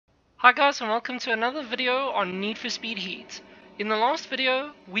Hi guys and welcome to another video on Need for Speed Heat. In the last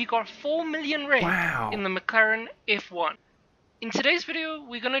video, we got 4 million red in the McLaren F1. In today's video,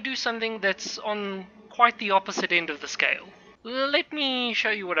 we're going to do something that's on quite the opposite end of the scale. Let me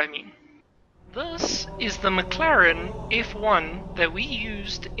show you what I mean. This is the McLaren F1 that we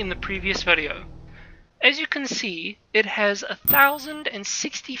used in the previous video. As you can see, it has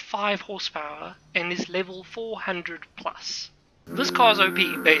 1065 horsepower and is level 400 plus. This car's OP,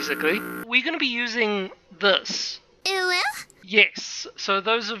 basically. We're going to be using this. Yes, so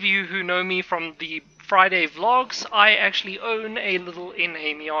those of you who know me from the Friday vlogs, I actually own a little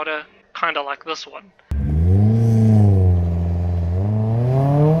NA Miata, kinda like this one.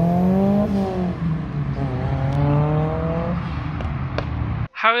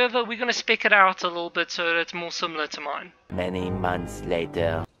 However, we're going to spec it out a little bit so that it's more similar to mine. Many months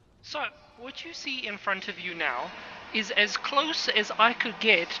later. So, what you see in front of you now is as close as I could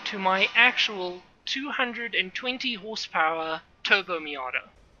get to my actual 220 horsepower turbo Miata.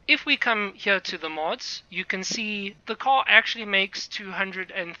 If we come here to the mods, you can see the car actually makes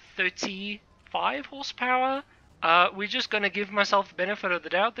 235 horsepower. We're just going to give myself the benefit of the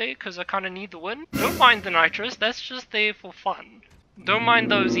doubt there because I kind of need the win. Don't mind the nitrous, that's just there for fun. Don't mind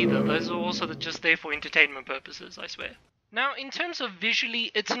those either, those are also just there for entertainment purposes, I swear. Now, in terms of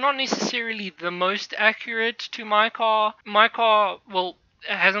visually, it's not necessarily the most accurate to my car. My car, well,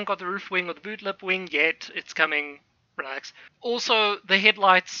 it hasn't got the roof wing or the boot lip wing yet. It's coming. Relax. Also, the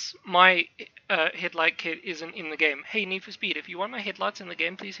headlights, my headlight kit isn't in the game. Hey, Need for Speed, if you want my headlights in the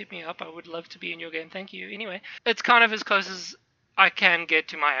game, please hit me up. I would love to be in your game. Thank you. Anyway, it's kind of as close as I can get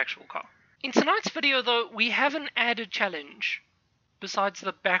to my actual car. In tonight's video, though, we have an added challenge. Besides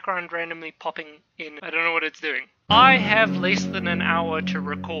the background randomly popping in, I don't know what it's doing. I have less than an hour to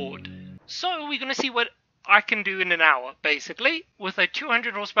record. So we're going to see what I can do in an hour, basically, with a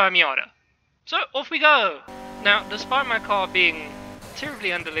 200 horsepower Miata. So off we go! Now, despite my car being terribly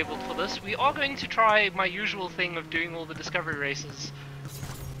underleveled for this, we are going to try my usual thing of doing all the discovery races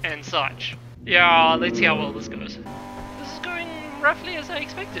and such. Yeah, let's see how well this goes. This is going roughly as I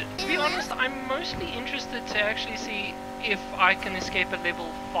expected. To be honest, I'm mostly interested to actually see if I can escape a level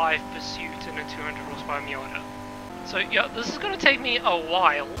 5 pursuit in a 200 horsepower Miata. So yeah, this is going to take me a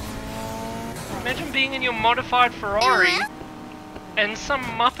while. Imagine being in your modified Ferrari and some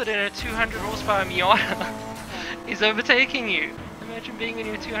muppet in a 200 horsepower Miata is overtaking you. Imagine being in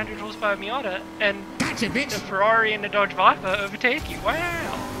your 200 horsepower Miata and a Ferrari and a Dodge Viper overtake you.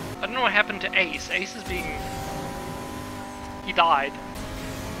 Wow! I don't know what happened to Ace. Ace is being... he died.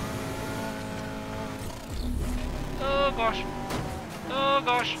 Oh gosh. Oh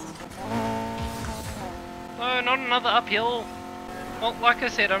gosh. No, not another uphill. Well, like I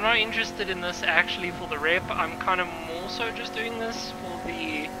said, I'm not interested in this actually for the rep. I'm kind of more so just doing this for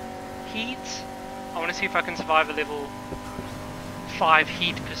the heat. I want to see if I can survive a level 5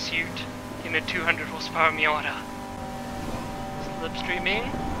 heat pursuit in a 200 horsepower Miata.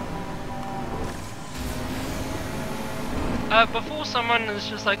 Slipstreaming. Before someone is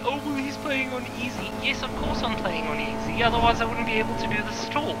just like, oh, well, he's playing on easy. Yes, of course I'm playing on easy, otherwise I wouldn't be able to do this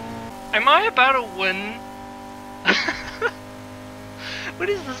at all. Am I about to win? What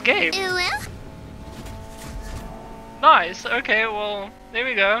is this game? Nice, okay, well, there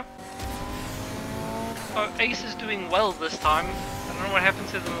we go. Oh, Ace is doing well this time. I don't know what happened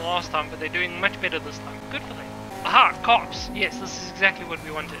to them the last time, but they're doing much better this time. Good for them. Aha, cops! Yes, this is exactly what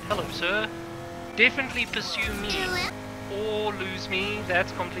we wanted. Hello, sir. Definitely pursue me. Or lose me,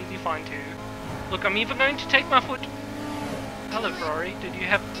 that's completely fine too. Look, I'm even going to take my foot... Hello Ferrari, did you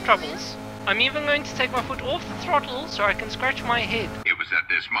have troubles? I'm even going to take my foot off the throttle so I can scratch my head. It was at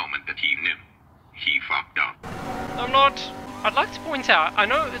this moment that he knew. He fucked up. I'm not... I'd like to point out, I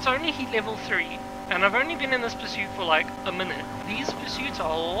know it's only heat level 3, and I've only been in this pursuit for like a minute. These pursuits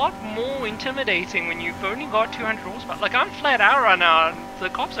are a lot more intimidating when you've only got 200 horsepower. Like, I'm flat out right now, and the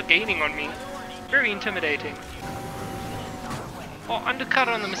cops are gaining on me. Very intimidating. Oh, undercut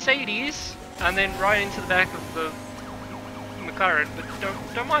on the Mercedes, and then right into the back of the McLaren, but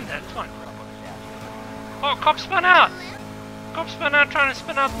don't mind that, it's fine. Oh, cop spun out! Cop spun out trying to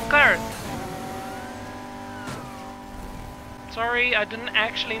spin out the McLaren. Sorry, I didn't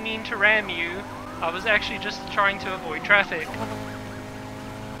actually mean to ram you. I was actually just trying to avoid traffic.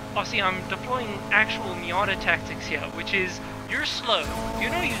 Oh, see, I'm deploying actual Miata tactics here, which is, you're slow. You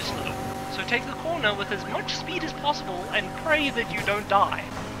know you're slow. So take the corner with as much speed as possible and pray that you don't die.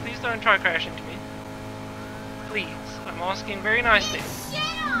 Please don't try crash into me. Please, I'm asking very nicely.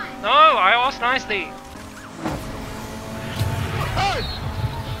 No, I asked nicely. Hey!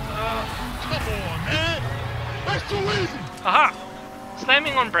 Come on, man! That's too easy! Aha!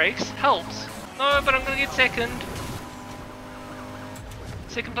 Slamming on brakes helps. No, but I'm gonna get second.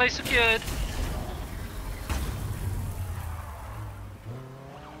 Second place secured.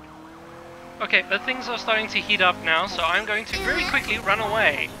 Okay, but things are starting to heat up now, so I'm going to very quickly run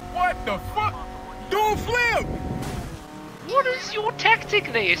away. What the fuck? Do a flip! What is your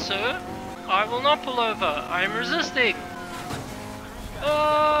tactic there, sir? I will not pull over. I am resisting.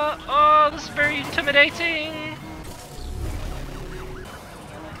 Oh, this is very intimidating.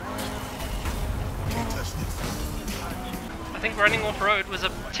 I think running off-road was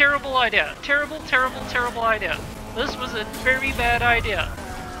a terrible idea. Terrible, terrible, terrible idea. This was a very bad idea.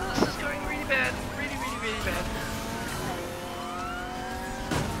 This is going really bad. Really, really, really bad.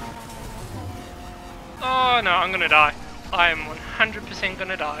 Oh no, I'm gonna die. I am 100%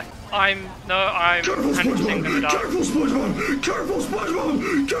 gonna die. I'm 100% gonna die. Careful, SpongeBob! Careful,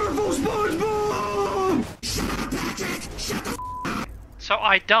 SpongeBob! Careful, SpongeBob! So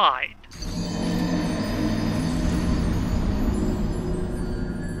I died.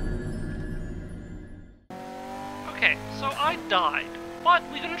 Okay, so I died. But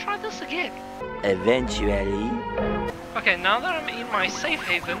we're gonna try this again. Eventually. Okay, now that I'm in my safe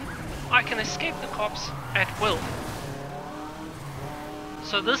haven, I can escape the cops at will.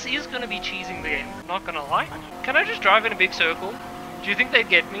 So this is gonna be cheesing the game, not gonna lie. Can I just drive in a big circle? Do you think they'd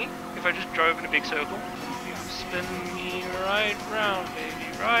get me if I just drove in a big circle? You spin me right round,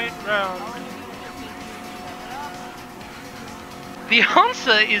 baby, right round. The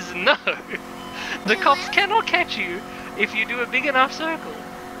answer is no. The cops cannot catch you if you do a big enough circle.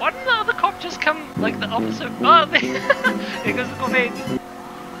 Why didn't the other cop just come like the opposite? Oh, there goes the Corvette.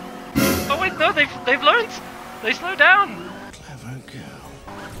 Oh wait, no, they've learned. They slowed down. Clever girl.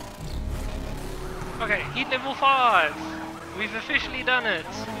 Okay, heat level 5. We've officially done it.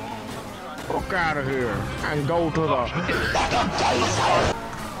 Fuck out of here and go to the...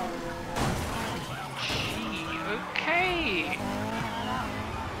 Gee, okay.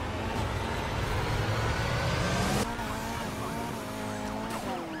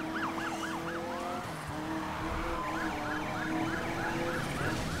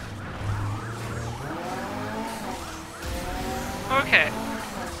 Okay.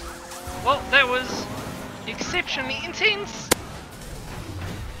 Well, that was exceptionally intense.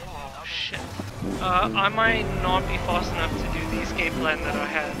 Oh shit. I might not be fast enough to do the escape plan that I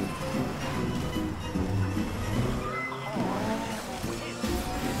had.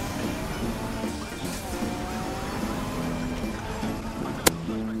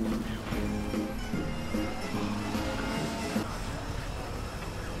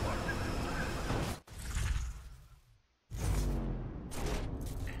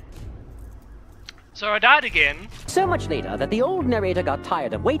 So I died again. So much later that the old narrator got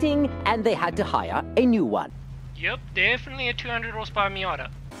tired of waiting and they had to hire a new one. Yep, definitely a 200 horsepower Miata.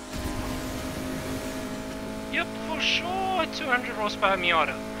 Yep, for sure a 200 horsepower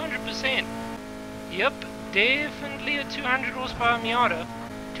Miata. 100%. Yep, definitely a 200 horsepower Miata.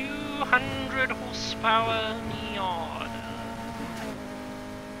 200 horsepower Miata.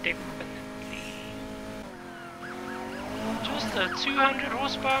 Definitely. Just a 200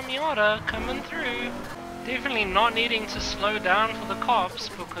 horsepower Miata coming through. Definitely not needing to slow down for the cops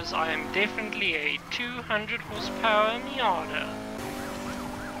because I am definitely a 200 horsepower Miata.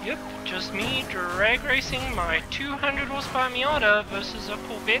 Yep, just me drag racing my 200 horsepower Miata versus a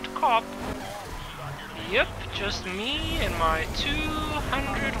Corvette cop. Yep, just me and my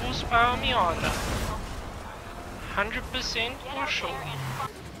 200 horsepower Miata. 100% for sure.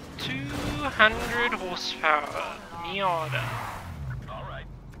 200 horsepower Miata.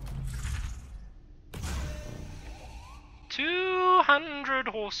 200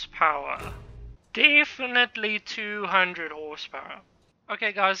 horsepower. Definitely 200 horsepower.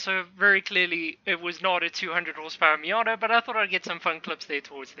 Okay guys, so very clearly it was not a 200 horsepower Miata, but I thought I'd get some fun clips there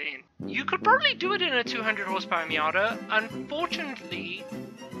towards the end. You could probably do it in a 200 horsepower Miata. Unfortunately,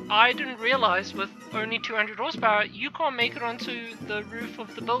 I didn't realize with only 200 horsepower, you can't make it onto the roof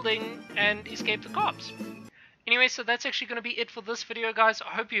of the building and escape the cops. Anyway, so that's actually going to be it for this video, guys. I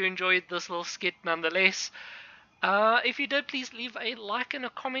hope you enjoyed this little skit nonetheless. If you did, please leave a like and a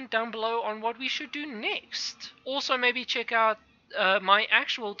comment down below on what we should do next. Also, maybe check out my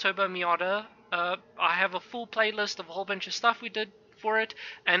actual Turbo Miata. I have a full playlist of a whole bunch of stuff we did for it.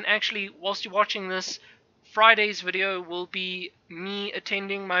 And actually, whilst you're watching this, Friday's video will be me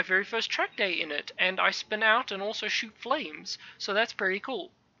attending my very first track day in it. And I spin out and also shoot flames. So that's pretty cool.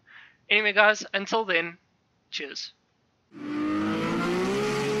 Anyway, guys, until then, cheers.